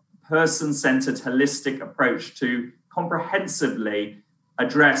more person-centered, holistic approach to comprehensively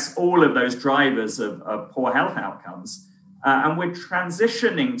address all of those drivers of poor health outcomes. And we're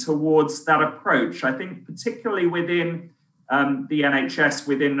transitioning towards that approach, I think, particularly within the NHS,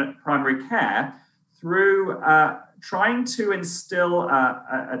 within primary care, through trying to instill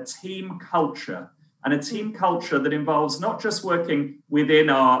a team culture, and a team culture that involves not just working within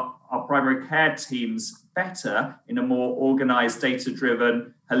our primary care teams better in a more organized,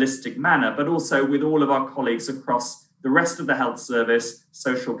 data-driven, holistic manner, but also with all of our colleagues across the rest of the health service,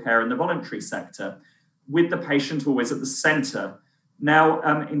 social care, and the voluntary sector, with the patient always at the center. Now,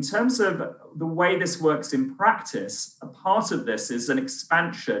 in terms of the way this works in practice, a part of this is an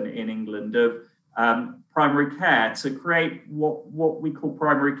expansion in England of primary care to create what we call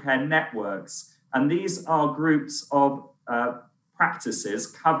primary care networks. And these are groups of practices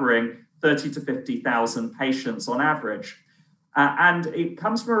covering 30 to 50,000 patients on average. And it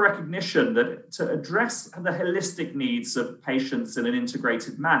comes from a recognition that to address the holistic needs of patients in an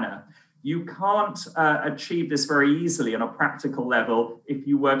integrated manner, You can't achieve this very easily on a practical level if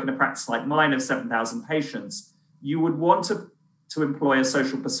you work in a practice like mine of 7,000 patients. You would want to employ a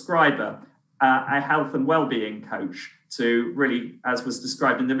social prescriber, a health and well-being coach, to really, as was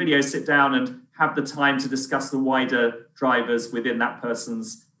described in the video, sit down and have the time to discuss the wider drivers within that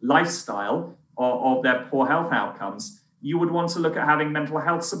person's lifestyle or of their poor health outcomes. You would want to look at having mental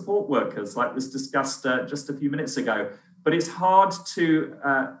health support workers, like was discussed just a few minutes ago. But it's hard to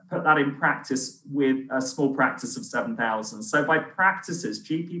put that in practice with a small practice of 7,000. So by practices,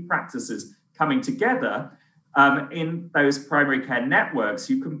 GP practices coming together in those primary care networks,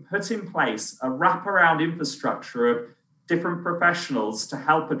 you can put in place a wraparound infrastructure of different professionals to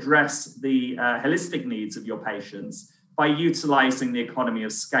help address the holistic needs of your patients by utilizing the economy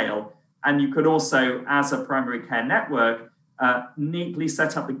of scale. And you could also, as a primary care network, neatly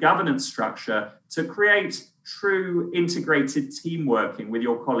set up the governance structure to create true integrated team working with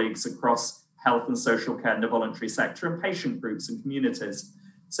your colleagues across health and social care in the voluntary sector and patient groups and communities.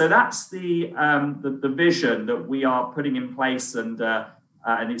 So that's the vision that we are putting in place, and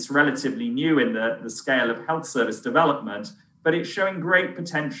it's relatively new in the scale of health service development, but it's showing great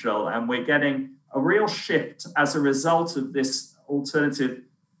potential, and we're getting a real shift as a result of this alternative,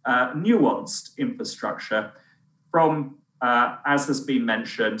 nuanced infrastructure from, as has been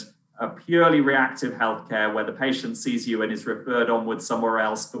mentioned, a purely reactive healthcare where the patient sees you and is referred onwards somewhere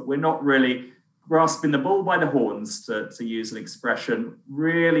else, but we're not really grasping the bull by the horns, to use an expression,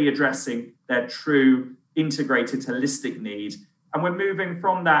 really addressing their true integrated holistic need. And we're moving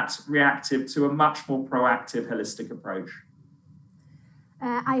from that reactive to a much more proactive holistic approach.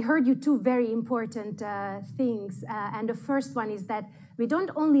 I heard you two very important things. And the first one is that we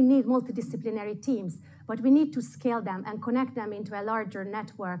don't only need multidisciplinary teams, but we need to scale them and connect them into a larger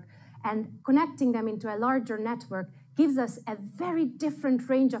network. And connecting them into a larger network gives us a very different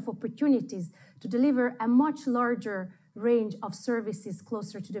range of opportunities to deliver a much larger range of services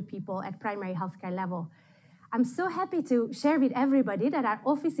closer to the people at primary healthcare level. I'm so happy to share with everybody that our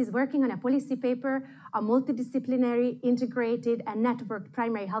office is working on a policy paper on multidisciplinary, integrated, and networked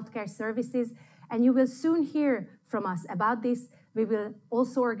primary healthcare services, and you will soon hear from us about this. We will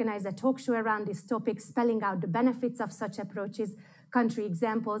also organize a talk show around this topic, spelling out the benefits of such approaches, country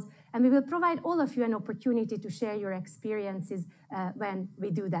examples, and we will provide all of you an opportunity to share your experiences when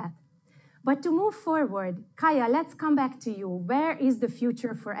we do that. But to move forward, Kaija, let's come back to you. Where is the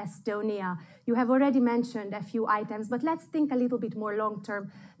future for Estonia? You have already mentioned a few items, but let's think a little bit more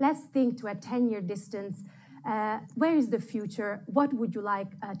long-term. Let's think to a 10-year distance. Where is the future? What would you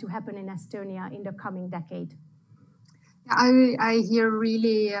like to happen in Estonia in the coming decade? I here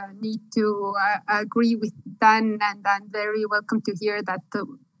really need to agree with Dan, and I'm very welcome to hear that the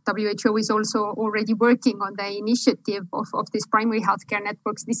WHO is also already working on the initiative of these primary healthcare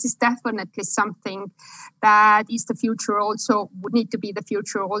networks. This is definitely something that is the future, also would need to be the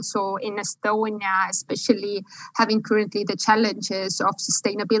future also in Estonia, especially having currently the challenges of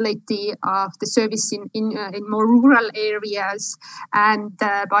sustainability of the service in more rural areas, and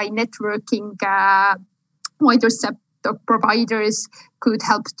by networking wider set of providers could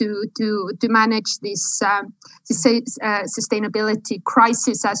help to manage this sustainability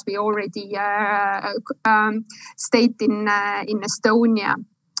crisis, as we already state in Estonia.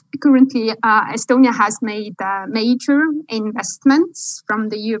 Currently, Estonia has made major investments from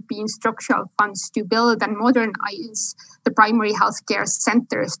the European structural funds to build and modernize the primary healthcare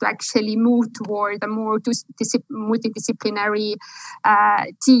centers to actually move toward a more multidisciplinary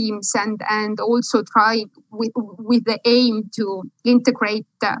teams, and also try with the aim to integrate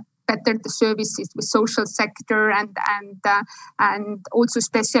better the services with social sector and also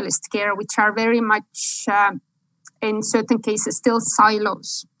specialist care, which are very much in certain cases still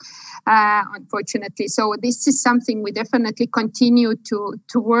silos, unfortunately. So this is something we definitely continue to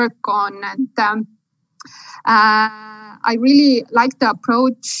work on. And I really like the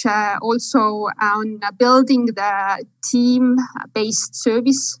approach also on building the team-based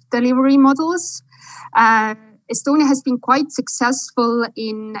service delivery models. Estonia has been quite successful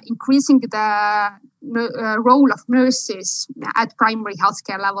in increasing the role of nurses at primary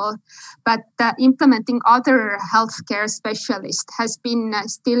healthcare level, but implementing other healthcare specialists has been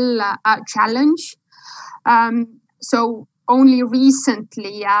still a challenge. So only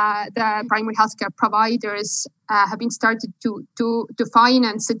recently, the primary healthcare providers have been started to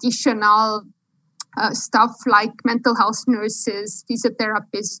finance additional stuff like mental health nurses,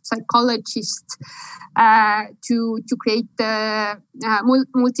 physiotherapists, psychologists, to create the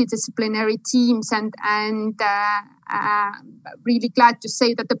multidisciplinary teams, and really glad to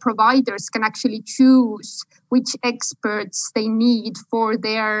say that the providers can actually choose which experts they need for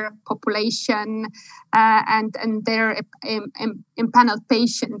their population and their empaneled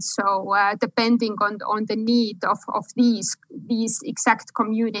patients. So depending on the need of these exact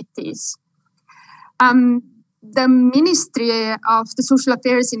communities. The Ministry of the Social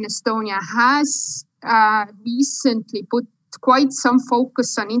Affairs in Estonia has recently put quite some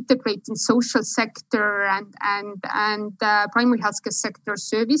focus on integrating social sector and primary healthcare sector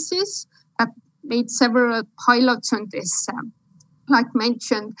services. Made several pilots on this, like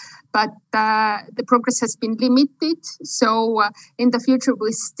mentioned, but the progress has been limited. So in the future,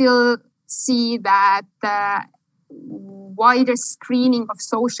 we still see that wider screening of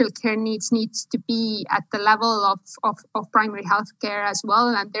social care needs to be at the level of primary healthcare as well,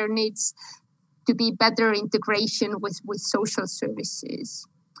 and there needs to be better integration with social services.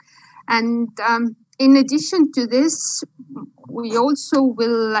 And in addition to this, we also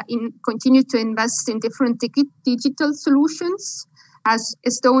will continue to invest in different digital solutions, as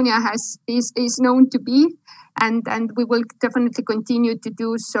Estonia is known to be, and we will definitely continue to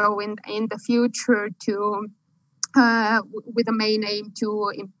do so in the future to with the main aim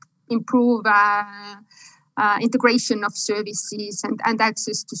to improve integration of services and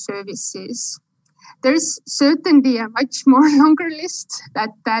access to services. There's certainly a much more longer list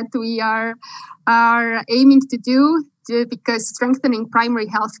that we are aiming to do because strengthening primary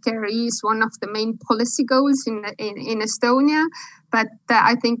healthcare is one of the main policy goals in Estonia. But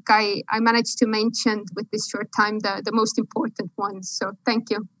I think I managed to mention with this short time the most important ones. So thank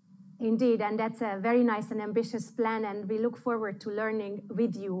you. Indeed, and that's a very nice and ambitious plan, and we look forward to learning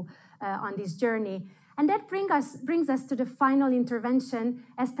with you on this journey. And that brings us to the final intervention.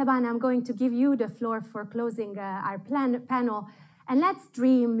 Esteban, I'm going to give you the floor for closing our panel. And let's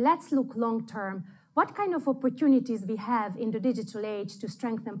dream, let's look long-term. What kind of opportunities we have in the digital age to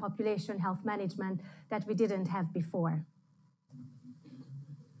strengthen population health management that we didn't have before?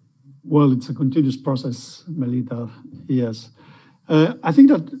 Well, it's a continuous process, Melitta, yes. I think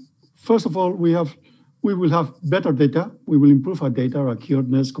that, first of all, we will have better data. We will improve our data, our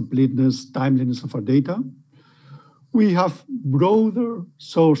accurately, completeness, timeliness of our data. We have broader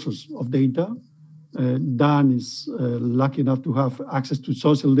sources of data. Dan is lucky enough to have access to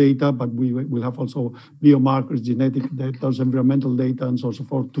social data, but we will have also biomarkers, genetic data, environmental data, and so on and so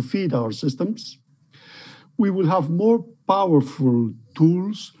forth to feed our systems. We will have more powerful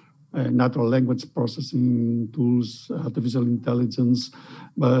tools, natural language processing tools, artificial intelligence,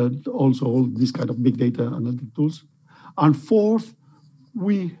 but also all these kind of big data analytic tools. And fourth,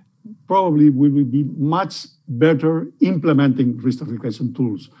 we probably will be much better implementing risk stratification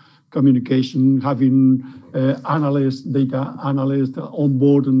tools, communication, having analysts, data analysts on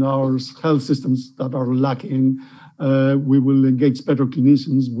board in our health systems that are lacking. We will engage better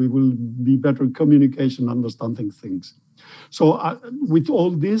clinicians. We will be better in communication, understanding things. So with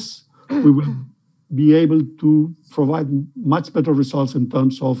all this, we will be able to provide much better results in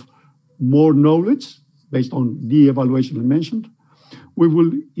terms of more knowledge based on the evaluation I mentioned. We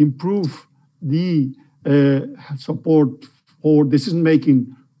will improve the support for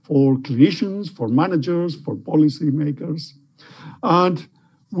decision-making for clinicians, for managers, for policymakers. And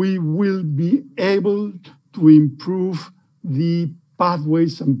we will be able to improve the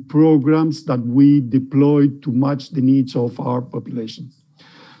pathways and programs that we deploy to match the needs of our population.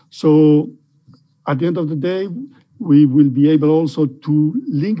 So at the end of the day, we will be able also to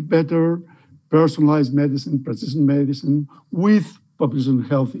link better personalized medicine, precision medicine with population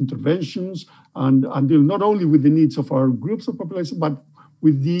health interventions and deal not only with the needs of our groups of population, but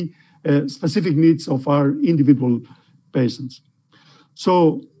with the specific needs of our individual patients.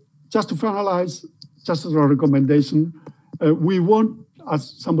 So just to finalize, just as a recommendation, we want,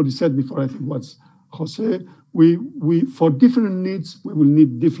 as somebody said before, I think it was José, we for different needs, we will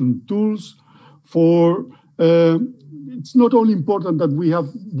need different tools. It's not only important that we have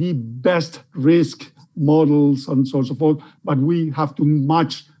the best risk models and so on and so forth, but we have to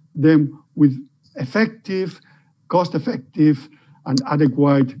match them with effective, cost-effective, and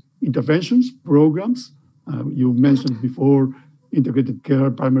adequate interventions, programs. You mentioned before integrated care,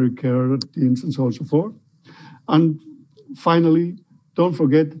 primary care teams, and so on and so forth. And finally, don't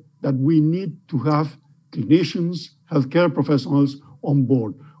forget that we need to have clinicians, healthcare professionals on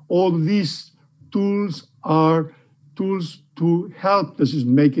board. All these tools are tools to help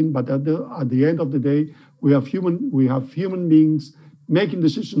decision-making, but at the end of the day, we have human beings making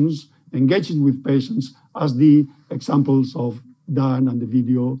decisions, engaging with patients, as the examples of Dan and the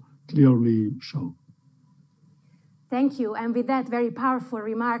video clearly show. Thank you. And with that very powerful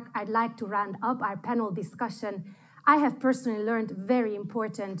remark, I'd like to round up our panel discussion. I have personally learned very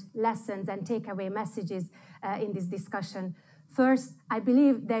important lessons and takeaway messages in this discussion. First, I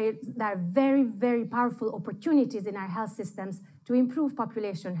believe there are very, very powerful opportunities in our health systems to improve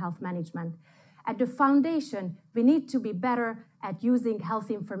population health management. At the foundation, we need to be better at using health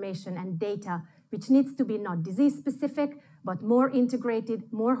information and data, which needs to be not disease-specific, but more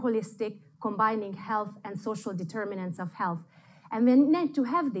integrated, more holistic, combining health and social determinants of health. And we need to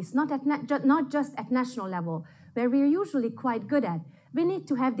have this not just at national level, where we're usually quite good at. We need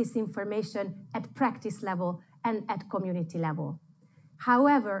to have this information at practice level and at community level.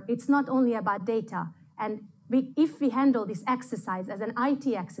 However, it's not only about data. And if we handle this exercise as an IT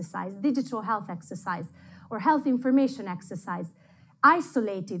exercise, digital health exercise, or health information exercise,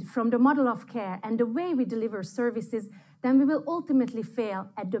 isolated from the model of care and the way we deliver services, then we will ultimately fail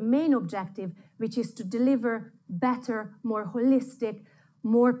at the main objective, which is to deliver better, more holistic,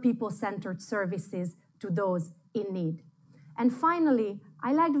 more people-centered services to those in need. And finally,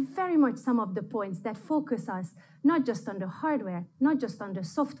 I liked very much some of the points that focus us not just on the hardware, not just on the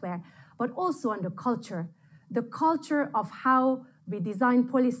software, but also on the culture of how we design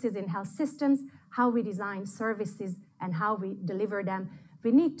policies in health systems, how we design services, and how we deliver them.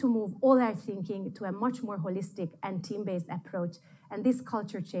 We need to move all our thinking to a much more holistic and team-based approach. And this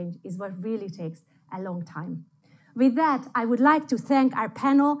culture change is what really takes a long time. With that, I would like to thank our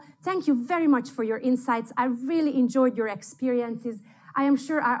panel. Thank you very much for your insights. I really enjoyed your experiences. I am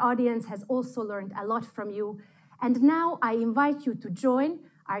sure our audience has also learned a lot from you. And now I invite you to join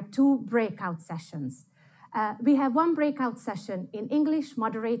our 2 breakout sessions. We have one breakout session in English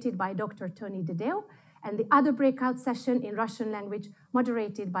moderated by Dr. Tony Dedeu, and the other breakout session in Russian language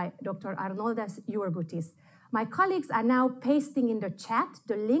moderated by Dr. Arnoldas Jurgutis. My colleagues are now pasting in the chat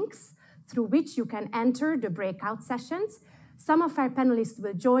the links through which you can enter the breakout sessions. Some of our panelists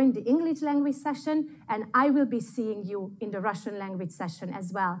will join the English language session, and I will be seeing you in the Russian language session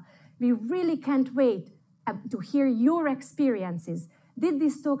as well. We really can't wait to hear your experiences. Did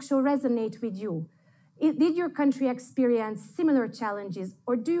this talk show resonate with you? Did your country experience similar challenges,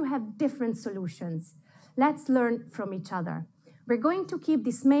 or do you have different solutions? Let's learn from each other. We're going to keep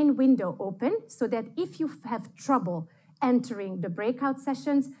this main window open so that if you have trouble entering the breakout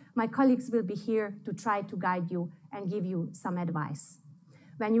sessions, my colleagues will be here to try to guide you and give you some advice.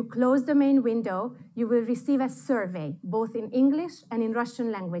 When you close the main window, you will receive a survey, both in English and in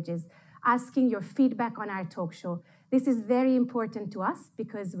Russian languages, asking your feedback on our talk show. This is very important to us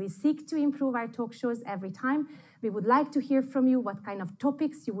because we seek to improve our talk shows every time. We would like to hear from you what kind of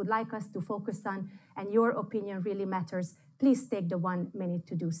topics you would like us to focus on, and your opinion really matters. Please take the 1 minute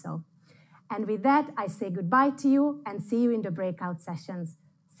to do so. And with that, I say goodbye to you and see you in the breakout sessions.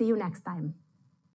 See you next time.